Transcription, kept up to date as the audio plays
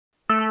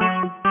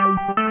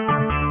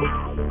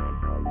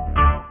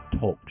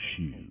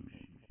Shoes.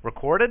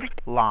 Recorded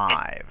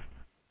live.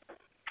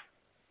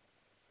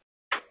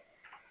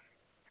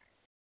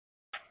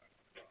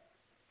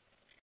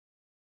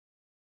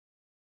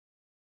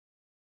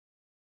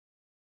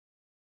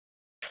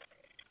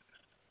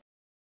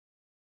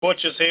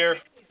 Butch is here.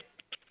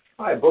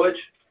 Hi, Butch.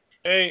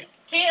 Hey.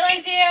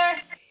 Caitlin's here.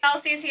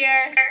 Kelsey's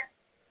here.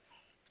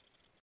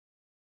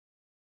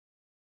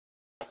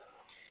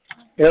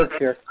 Eric's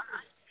here.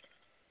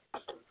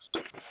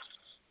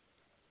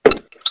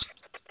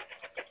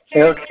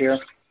 Eric's here.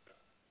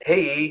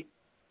 Hey.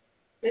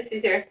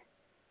 Missy's here.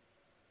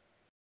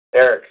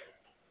 Eric.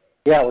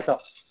 Yeah, what's up?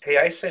 Hey,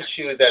 I sent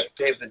you that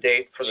save the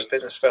date for the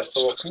fitness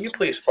festival. Can you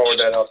please forward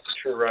that out to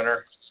True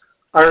Runner?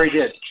 I already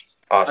did.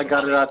 Awesome. I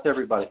got it out to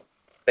everybody.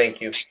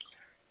 Thank you.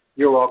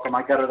 You're welcome.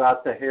 I got it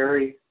out to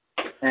Harry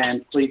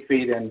and Fleet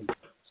Feet and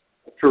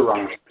True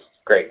Runner.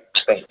 Great.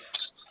 Thanks.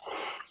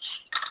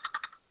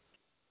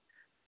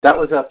 That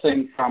was a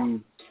thing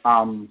from,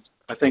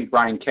 I think,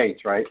 Brian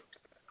Cates, right?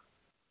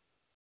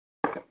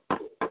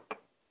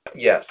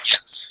 Yes.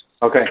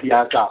 Okay,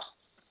 yeah, it's out.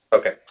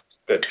 Okay,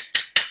 good.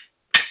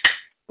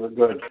 We're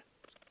good.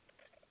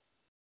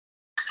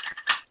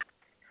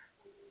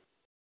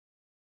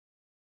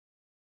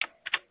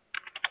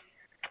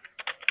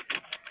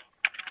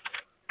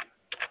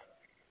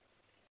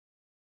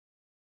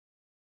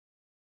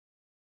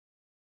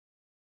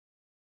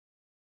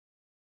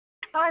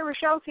 Hi,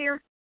 Rochelle's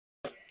here.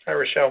 Hi,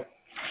 Rochelle.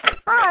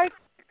 Hi.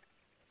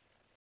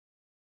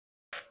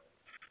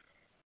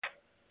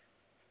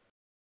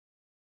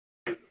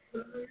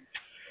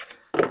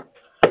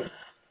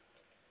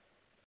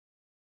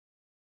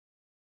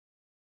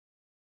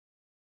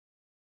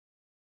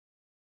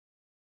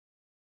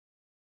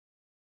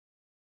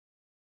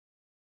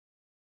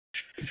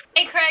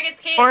 Hey, Craig,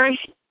 it's Kate.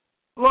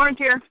 Lauren's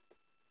here.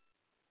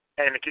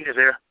 Hey, Nikita's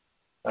here.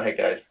 Hi,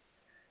 guys.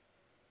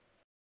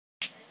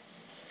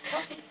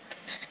 Kelsey.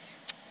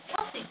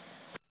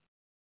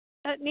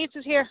 Neats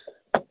is here.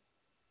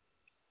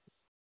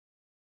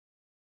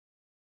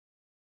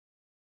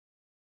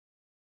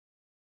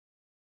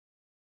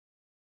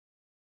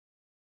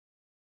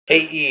 Hey,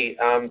 E,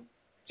 do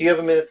you have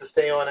a minute to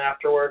stay on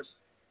afterwards?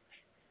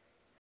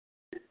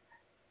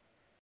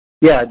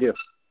 Yeah, I do.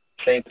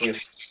 Thank you.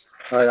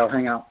 All right, I'll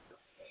hang out.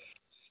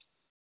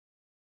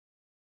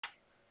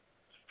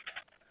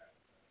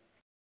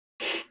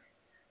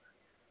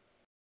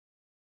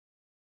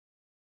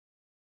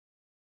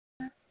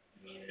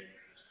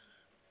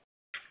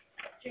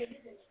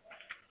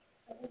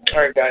 All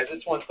right, guys,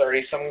 it's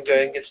 1:30, so I'm going to go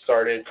ahead and get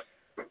started.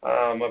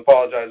 I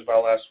apologize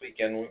about last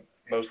weekend.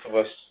 Most of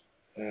us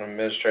on the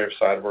administrative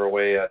side were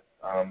away at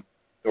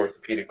the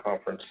orthopedic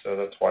conference, so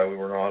that's why we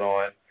were not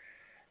on.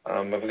 I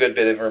have a good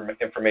bit of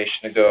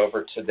information to go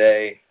over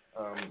today.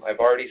 I've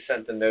already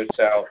sent the notes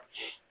out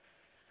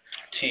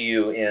to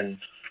you in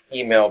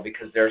email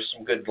because there's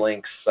some good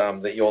links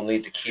that you'll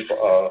need to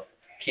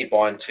keep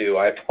on to.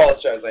 I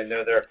apologize. I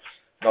know they're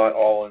not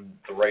all in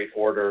the right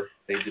order.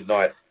 They did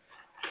not.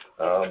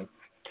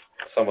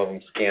 Some of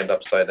them scanned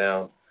upside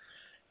down.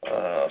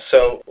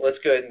 So let's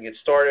go ahead and get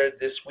started.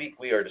 This week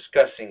we are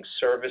discussing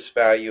service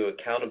value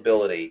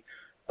accountability.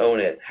 Own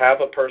it. Have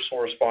a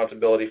personal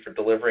responsibility for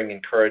delivering and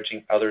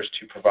encouraging others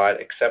to provide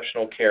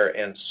exceptional care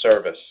and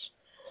service.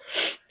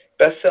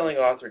 Best-selling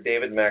author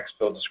David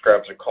Maxfield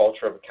describes a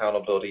culture of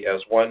accountability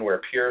as one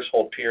where peers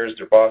hold peers,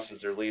 their bosses,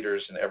 their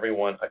leaders, and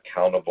everyone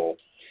accountable.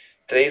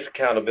 Today's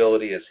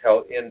accountability is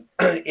in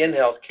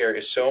healthcare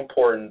is so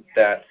important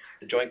that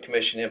the Joint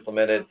Commission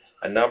implemented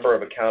a number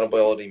of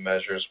accountability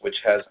measures which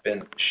has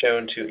been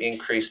shown to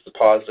increase the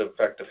positive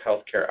effect of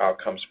healthcare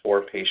outcomes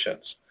for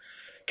patients.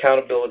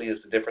 Accountability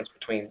is the difference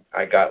between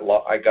it got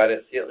lost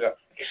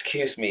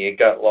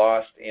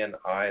and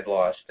I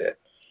lost it.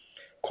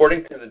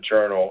 According to the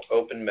journal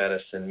Open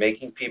Medicine,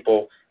 making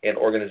people and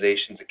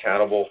organizations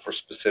accountable for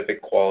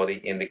specific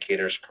quality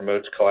indicators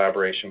promotes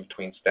collaboration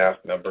between staff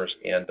members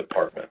and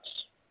departments.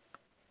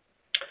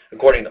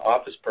 According to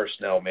Office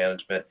Personnel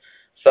Management,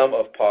 some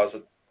of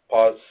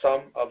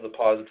the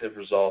positive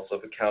results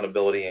of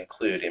accountability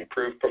include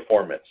improved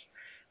performance,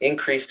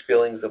 increased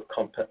feelings of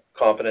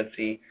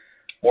competency,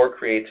 more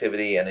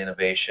creativity and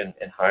innovation,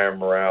 and higher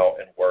morale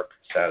and work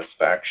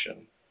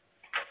satisfaction.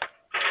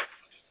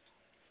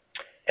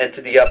 And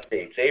to the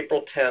updates,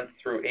 April 10th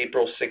through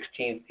April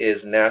 16th is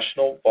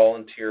National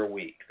Volunteer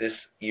Week. This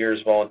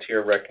year's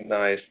volunteer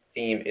recognized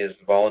theme is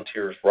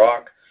Volunteers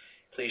Rock.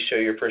 Please show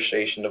your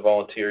appreciation to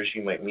volunteers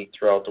you might meet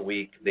throughout the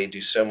week. They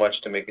do so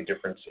much to make a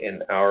difference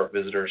in our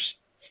visitors'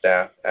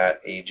 staff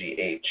at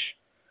AGH.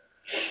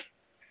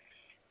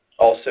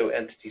 Also,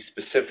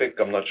 entity-specific,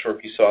 I'm not sure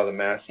if you saw the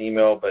mass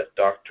email, but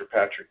Dr.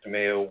 Patrick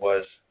DeMeo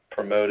was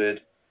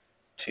promoted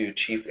to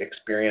Chief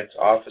Experience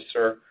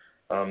Officer.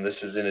 This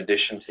is in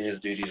addition to his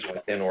duties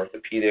within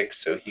orthopedics,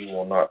 so he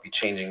will not be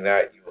changing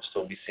that. You will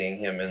still be seeing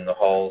him in the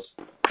halls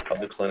of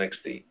the clinics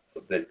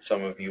that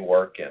some of you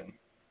work in.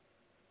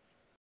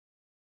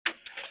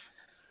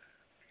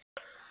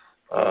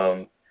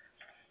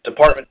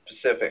 Department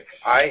specific.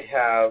 I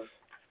have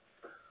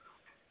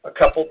a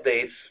couple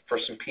dates for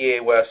some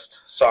PA West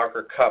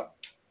Soccer Cup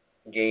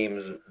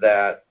games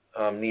that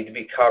need to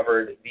be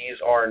covered. These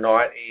are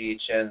not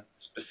AHN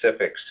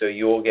specific, so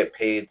you will get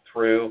paid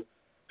through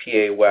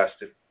PA West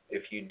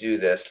if you do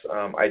this.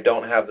 I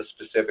don't have the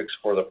specifics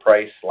for the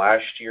price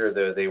last year,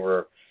 though they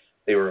were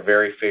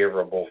very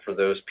favorable for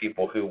those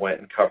people who went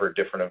and covered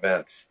different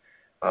events.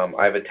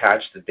 I've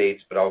attached the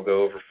dates, but I'll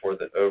go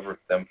over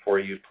them for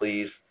you,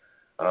 please.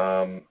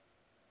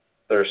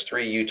 There's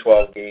 3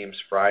 U12 games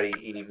Friday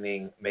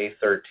evening, May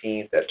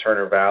 13th at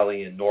Turner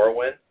Valley in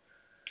Norwin.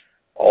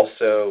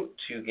 Also,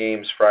 2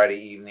 games Friday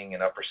evening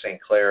in Upper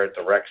St. Clair at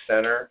the Rec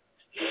Center.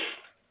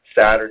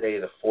 Saturday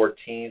the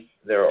 14th,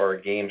 there are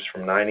games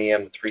from 9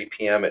 a.m. to 3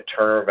 p.m. at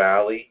Turner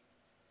Valley.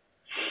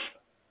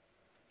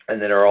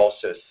 And then there are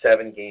also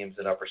 7 games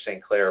in Upper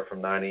St. Clair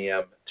from 9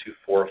 a.m. to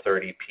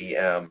 4:30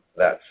 p.m.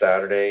 that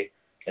Saturday.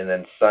 And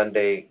then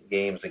Sunday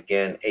games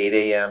again, 8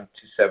 a.m.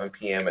 to 7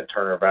 p.m. at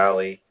Turner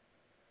Valley.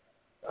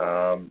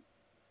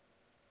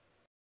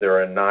 There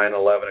are 9,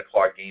 11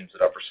 o'clock games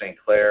at Upper St.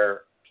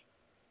 Clair,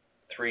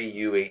 3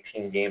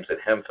 U18 games at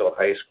Hemphill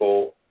High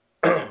School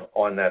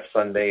on that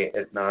Sunday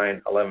at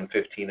 9,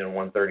 11:15, and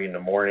 1:30 in the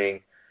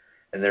morning.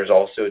 And there's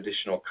also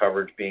additional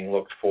coverage being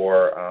looked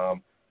for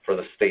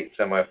the state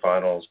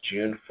semifinals,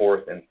 June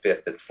 4th and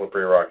 5th at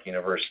Slippery Rock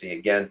University.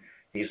 Again,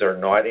 these are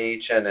not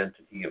AHN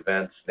entity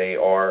events. They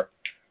are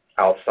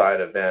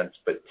outside events,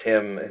 but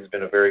Tim has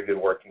been a very good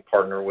working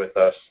partner with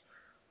us,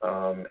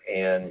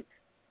 and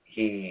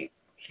he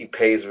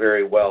pays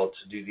very well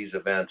to do these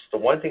events. The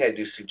one thing I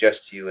do suggest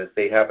to you is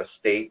they have a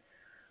state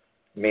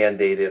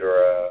mandated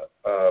or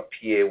a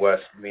PA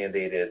West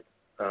mandated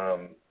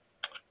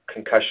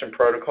concussion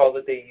protocol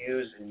that they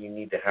use, and you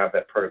need to have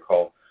that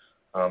protocol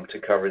to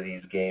cover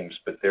these games.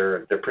 But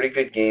they're pretty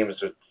good games.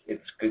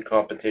 It's good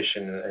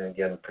competition, and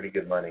again, pretty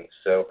good money.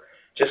 So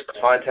just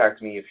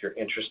contact me if you're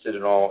interested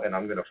at all, and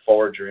I'm going to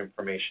forward your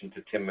information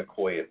to Tim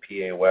McCoy at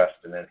PA West,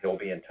 and then he'll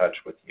be in touch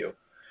with you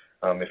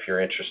if you're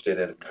interested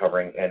in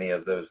covering any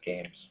of those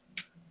games.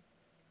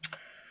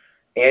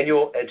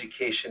 Annual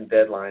education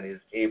deadline is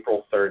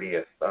April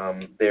 30th.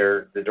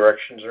 The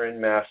directions are in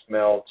mass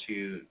mail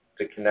to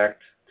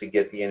connect to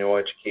get the annual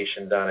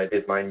education done. I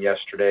did mine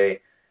yesterday.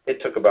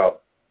 It took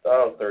about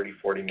 30,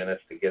 40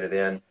 minutes to get it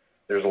in.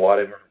 There's a lot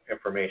of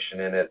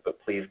information in it, but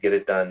please get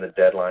it done. The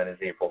deadline is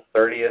April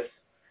 30th.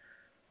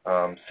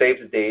 Save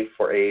the date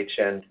for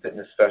AHN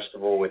Fitness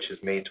Festival, which is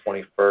May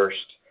 21st.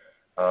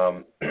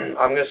 I'm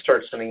going to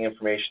start sending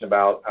information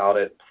out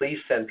it. Please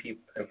send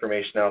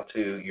information out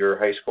to your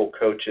high school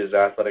coaches,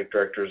 athletic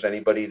directors,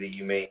 anybody that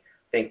you may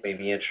think may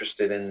be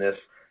interested in this.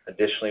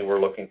 Additionally, we're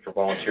looking for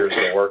volunteers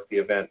to work the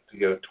event to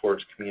go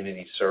towards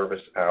community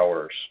service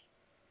hours.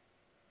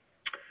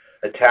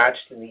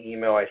 Attached in the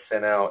email I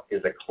sent out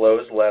is a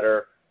closed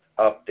letter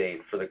update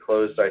for the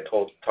clothes I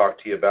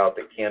talked to you about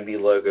that can be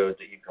logoed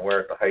that you can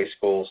wear at the high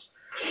schools.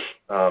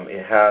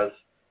 It has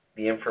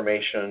the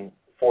information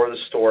for the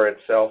store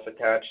itself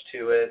attached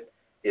to it.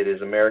 It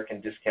is American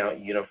Discount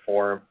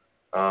Uniform.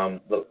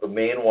 The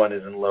main one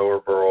is in Lower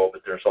Borough,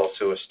 but there's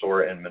also a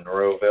store in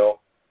Monroeville,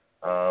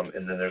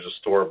 and then there's a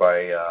store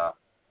by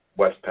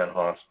West Penn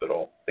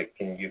Hospital that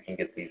you can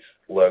get these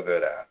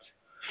logoed at.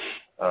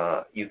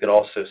 You can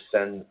also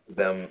send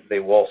them, they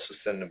will also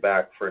send them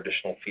back for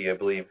additional fee. I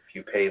believe if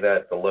you pay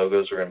that, the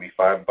logos are going to be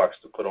 $5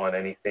 to put on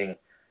anything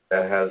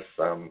that has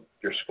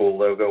your school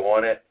logo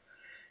on it.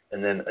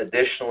 And then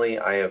additionally,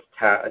 I have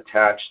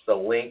attached the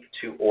link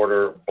to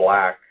order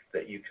black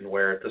that you can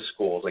wear at the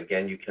schools.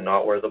 Again, you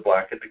cannot wear the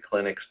black at the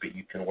clinics, but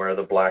you can wear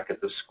the black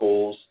at the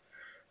schools.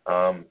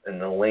 And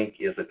the link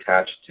is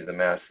attached to the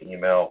mass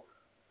email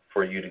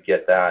for you to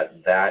get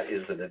that.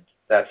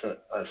 That's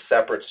a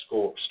separate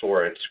school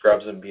store. It's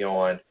Scrubs and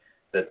Beyond.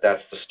 That's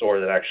the store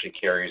that actually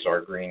carries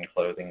our green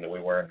clothing that we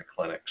wear in the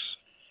clinics.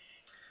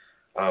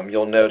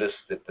 You'll notice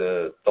that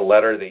the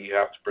letter that you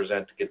have to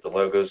present to get the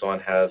logos on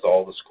has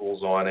all the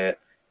schools on it,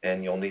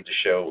 and you'll need to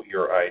show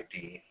your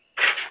ID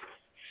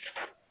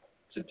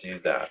to do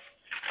that.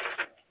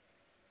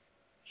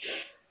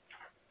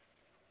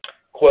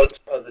 Quote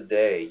of the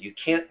day. You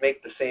can't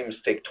make the same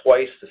mistake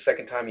twice. The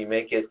second time you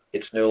make it,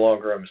 it's no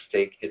longer a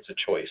mistake. It's a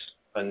choice.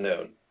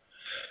 Unknown.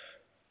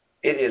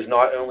 It is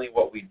not only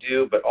what we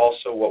do, but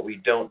also what we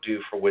don't do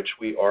for which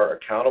we are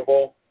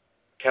accountable.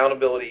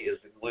 Accountability is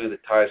the glue that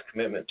ties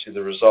commitment to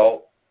the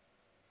result.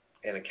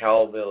 And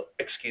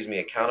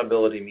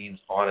accountability means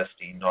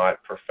honesty,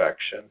 not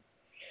perfection.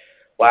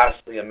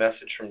 Lastly, a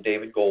message from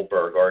David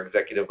Goldberg, our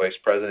Executive Vice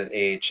President,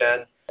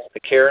 AHN. The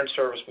care and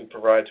service we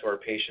provide to our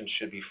patients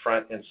should be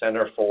front and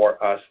center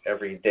for us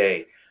every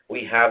day.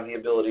 We have the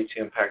ability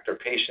to impact our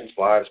patients'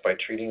 lives by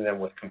treating them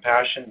with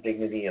compassion,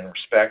 dignity, and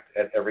respect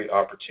at every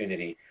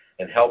opportunity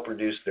and help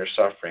reduce their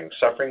suffering.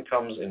 Suffering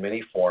comes in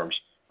many forms,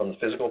 from the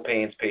physical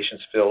pains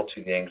patients feel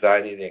to the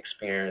anxiety they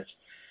experience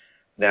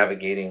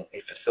navigating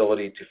a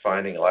facility to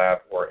finding a lab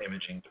or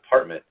imaging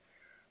department.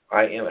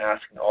 I am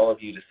asking all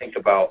of you to think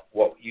about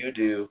what you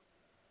do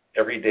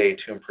every day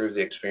to improve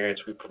the experience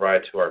we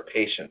provide to our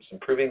patients.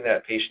 Improving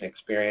that patient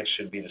experience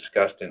should be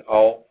discussed in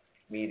all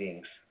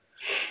meetings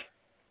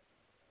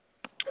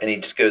And he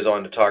just goes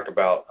on to talk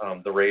about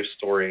the rave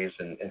stories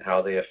and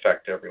how they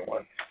affect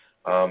everyone.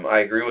 I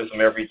agree with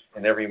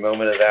him every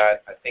moment of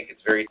that. I think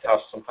it's very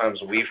tough.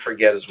 Sometimes we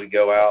forget as we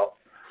go out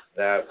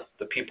that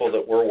the people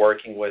that we're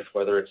working with,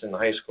 whether it's in the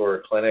high school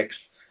or clinics,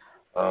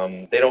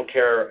 they don't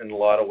care in a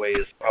lot of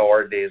ways how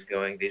our day is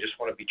going. They just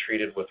want to be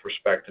treated with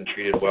respect and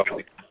treated well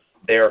because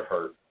they're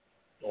hurt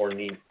or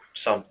need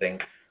something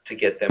to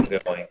get them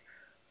going.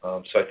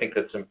 So I think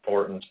that's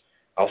important.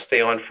 I'll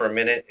stay on for a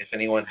minute. If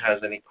anyone has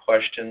any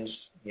questions,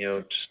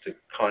 just to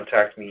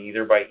contact me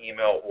either by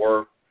email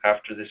or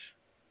after this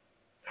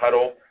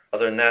huddle.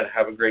 Other than that,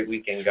 have a great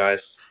weekend, guys.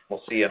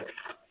 We'll see you.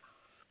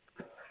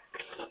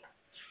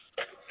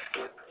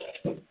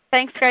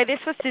 Thanks, Greg. This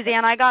was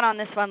Suzanne. I got on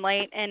this one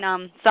late,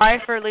 and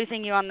sorry for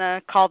losing you on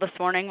the call this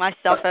morning. My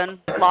cell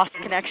phone lost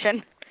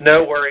connection.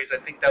 No worries.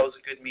 I think that was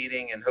a good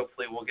meeting, and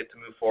hopefully we'll get to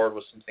move forward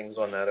with some things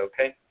on that,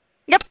 okay?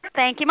 Yep.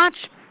 Thank you much.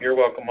 You're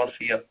welcome. I'll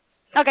see you.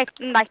 Okay.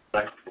 Bye.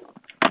 Bye.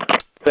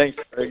 Thanks,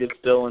 Greg. It's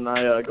Dylan.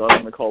 I got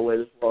on the call late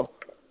as well.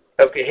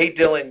 Okay. Hey,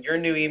 Dylan, your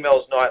new email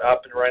is not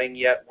up and running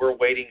yet. We're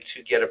waiting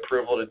to get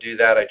approval to do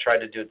that. I tried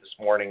to do it this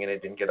morning, and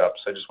it didn't get up,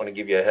 so I just want to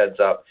give you a heads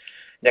up.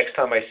 Next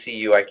time I see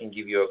you, I can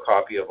give you a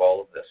copy of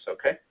all of this,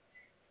 okay?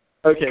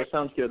 Okay,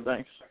 sounds good.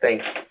 Thanks.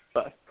 Thanks.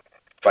 Bye.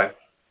 Bye.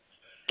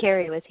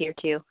 Carrie was here,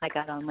 too. I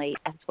got on late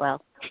as well.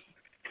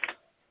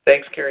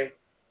 Thanks, Carrie.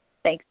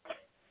 Thanks.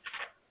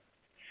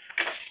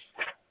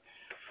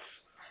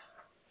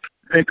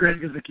 Hey, Craig,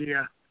 it's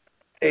Nakia.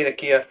 Hey,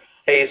 Nakia.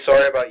 Hey,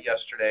 sorry about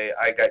yesterday.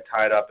 I got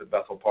tied up at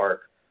Bethel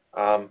Park.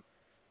 I'm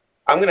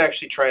going to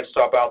actually try and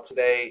stop out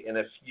today, and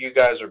if you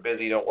guys are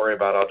busy, don't worry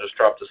about it. I'll just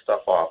drop the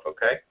stuff off,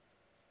 okay?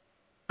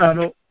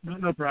 No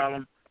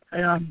problem.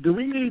 Hey, do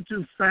we need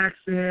to fax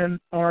in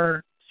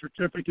our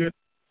certificate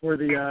for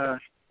the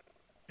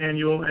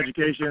annual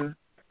education?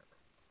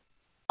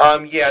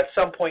 Yeah, at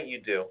some point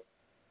you do,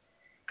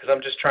 because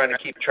I'm just trying to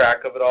keep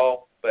track of it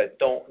all. But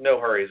no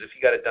hurries. If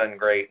you got it done,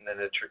 great, and then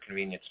at your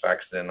convenience,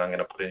 fax it in. I'm going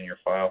to put it in your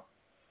file.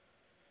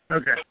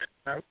 Okay.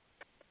 I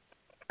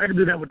can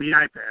do that with the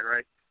iPad,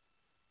 right?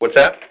 What's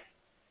that?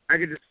 I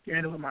can just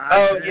scan it with my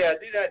Oh, iPad. yeah,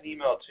 do that and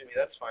email it to me.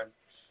 That's fine.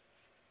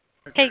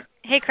 Hey,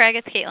 Craig,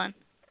 it's Caitlin.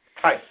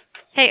 Hi.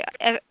 Hey,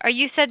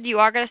 you said you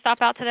are going to stop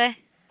out today?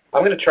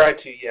 I'm going to try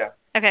to, yeah.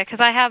 Okay, because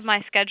I have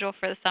my schedule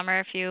for the summer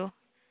if you...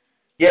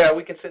 Yeah,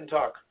 we can sit and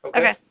talk.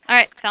 Okay. All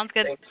right. Sounds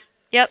good. Thanks.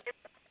 Yep.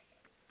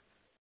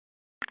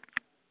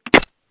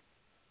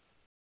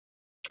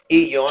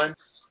 E, you on?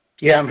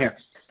 Yeah, I'm here.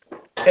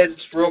 Hey,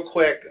 just real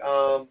quick,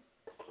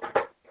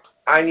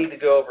 I need to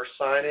go over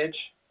signage.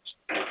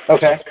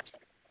 Okay.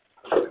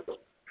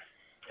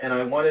 And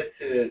I wanted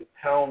to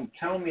tell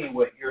me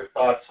what your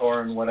thoughts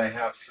are on what I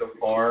have so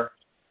far.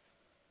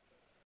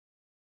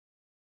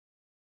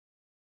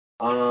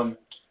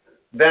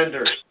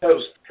 Vendors,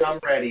 Toast, Gum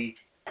Ready,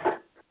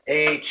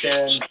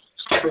 AHN,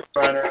 Quick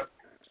Runner,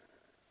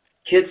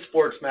 Kids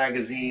Sports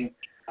Magazine.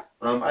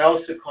 I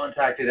also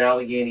contacted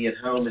Allegheny at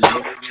Home, and they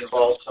made me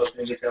involved, so I was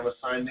going to get them a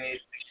sign made.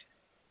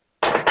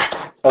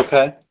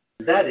 Okay.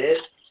 Is that it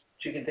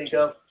that you can think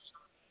of?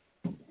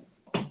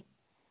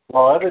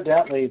 Well,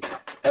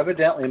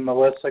 evidently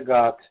Melissa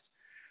got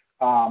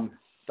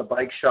the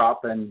bike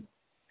shop and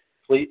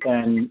Elite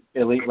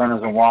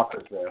Runners and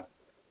Walkers there.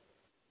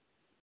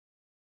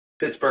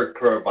 Pittsburgh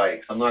Pro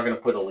Bikes. I'm not going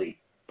to put Elite.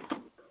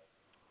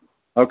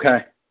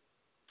 Okay.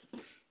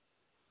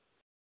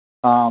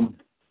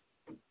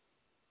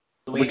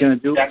 We're gonna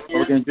do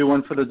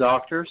one for the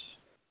doctors.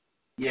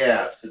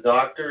 Yes, the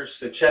doctors.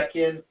 So check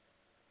in,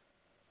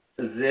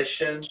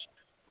 physician.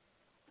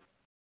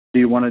 Do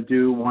you want to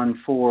do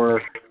one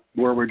for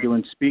where we're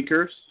doing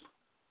speakers?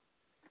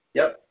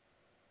 Yep.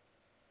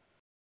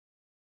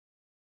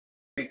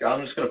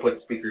 I'm just going to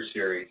put speaker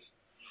series.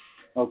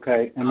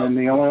 Okay, and then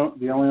the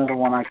only other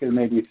one I could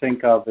maybe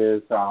think of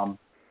is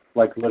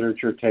like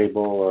literature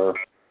table or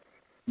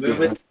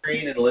movement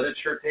screen and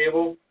literature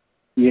table.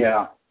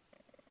 Yeah.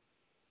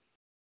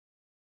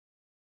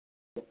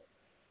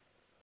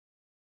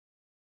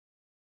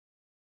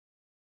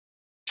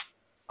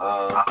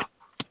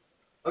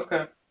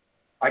 Okay.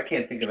 I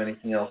can't think of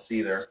anything else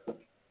either.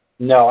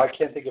 No, I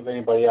can't think of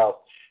anybody else.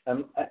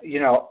 Do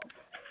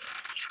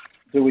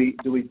we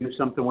do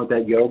something with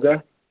that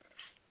yoga?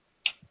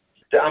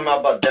 I'm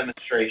about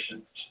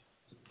demonstrations.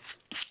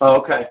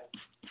 Oh, okay.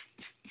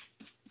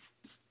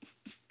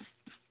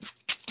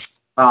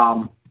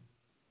 No,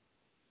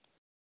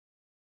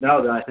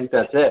 then I think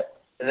that's it.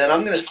 And then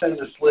I'm going to send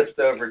this list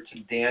over to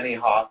Danny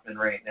Hoffman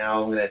right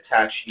now. I'm going to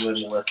attach you and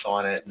Melissa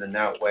on it, and then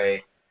that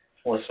way,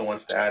 if Melissa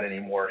wants to add any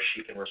more,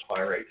 she can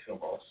reply right to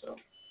them also.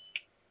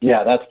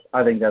 Yeah,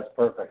 I think that's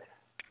perfect.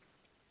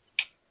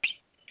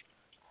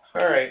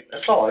 All right,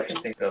 that's all I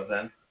can think of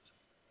then.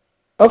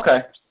 Okay.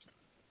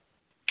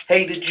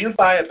 Hey, did you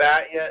buy a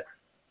bat yet?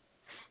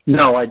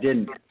 No, I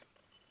didn't.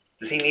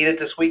 Does he need it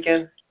this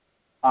weekend?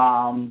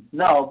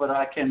 No, but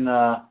I can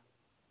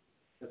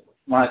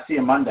when I see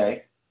him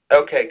Monday.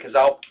 Okay, because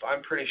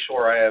I'm pretty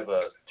sure I have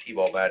a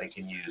T-ball bat he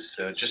can use.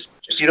 So just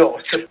if you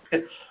don't,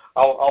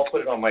 I'll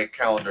put it on my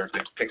calendar to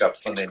pick up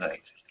Sunday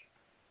night.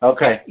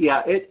 Okay.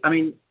 Yeah.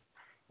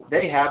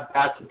 They have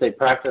bats that they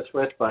practice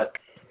with, but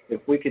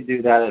if we could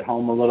do that at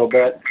home a little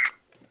bit.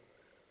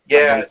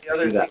 Yeah. The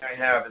other thing I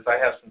have is I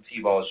have some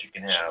T-balls you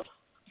can have,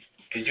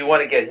 because you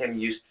want to get him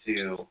used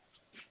to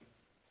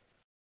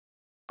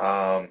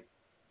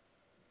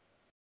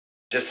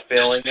just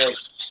feeling it.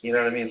 You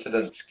know what I mean? So it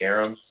doesn't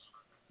scare him.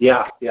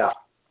 Yeah. Yeah.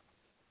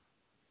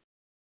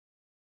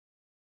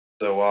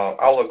 So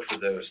I'll look for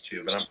those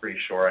too, but I'm pretty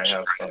sure I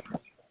have some.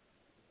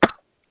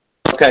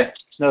 Okay.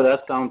 No,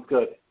 that sounds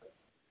good.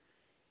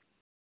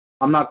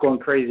 I'm not going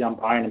crazy on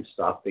buying him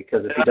stuff,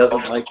 because if he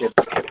doesn't like it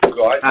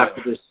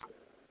after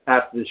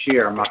this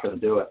year, I'm not going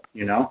to do it,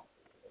 you know?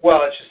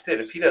 Well, it's just it.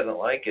 If he doesn't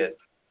like it,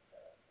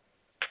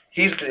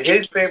 his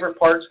favorite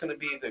part is going to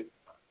be the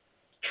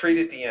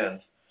treat at the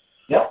end.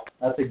 Yep,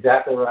 that's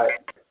exactly right.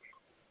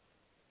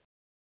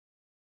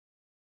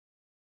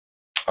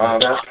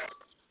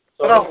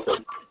 But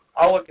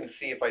I'll look and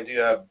see if I do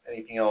have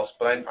anything else,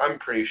 but I'm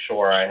pretty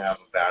sure I have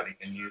a bat he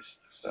can use.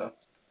 So.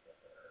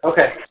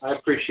 Okay, I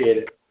appreciate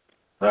it.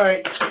 All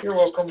right, you're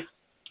welcome.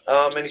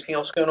 Anything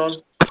else going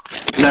on?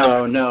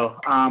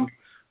 No.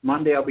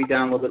 Monday I'll be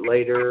down a little bit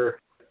later,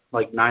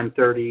 like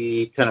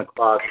 9:30, 10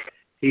 o'clock.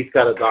 He's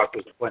got a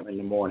doctor's appointment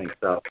in the morning,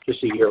 so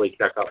just a yearly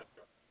checkup.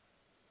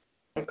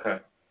 Okay.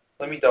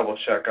 Let me double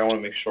check. I want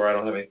to make sure I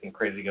don't have anything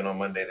crazy going on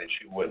Monday that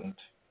you wouldn't.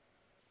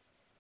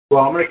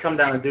 Well, I'm going to come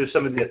down and do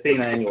some of the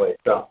Athena anyway,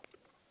 so.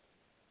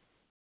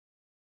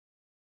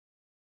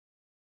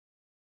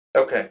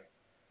 Okay.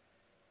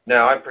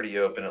 No, I'm pretty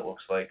open, it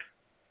looks like.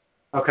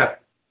 Okay.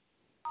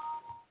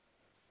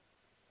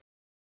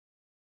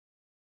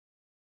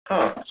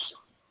 Huh.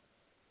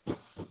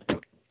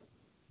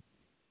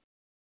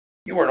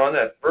 You weren't on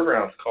that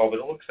Riverhounds call, but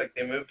it looks like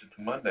they moved it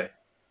to Monday.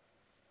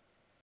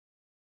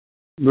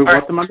 Move All what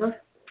right. to Monday?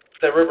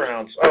 That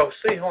Riverhounds. Oh,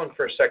 stay on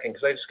for a second,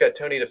 because I just got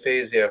Tony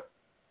DeFazio.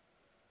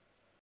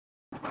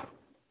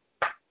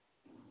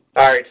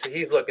 All right, so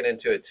he's looking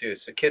into it too.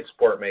 So Kid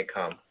Sport may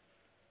come.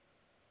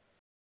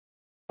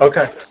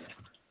 Okay.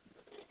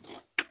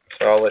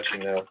 So I'll let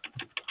you know.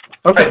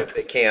 Okay. If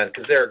they can,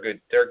 because they're a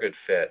good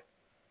fit.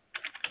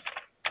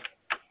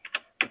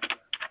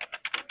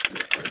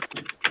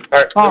 All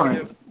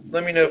right.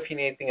 Let me know if you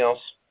need anything else.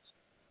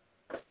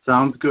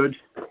 Sounds good.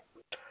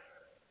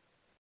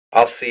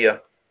 I'll see you.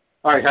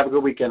 All right. Have a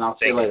good weekend. I'll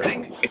see you later.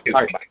 Thank you.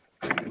 All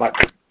right. Bye.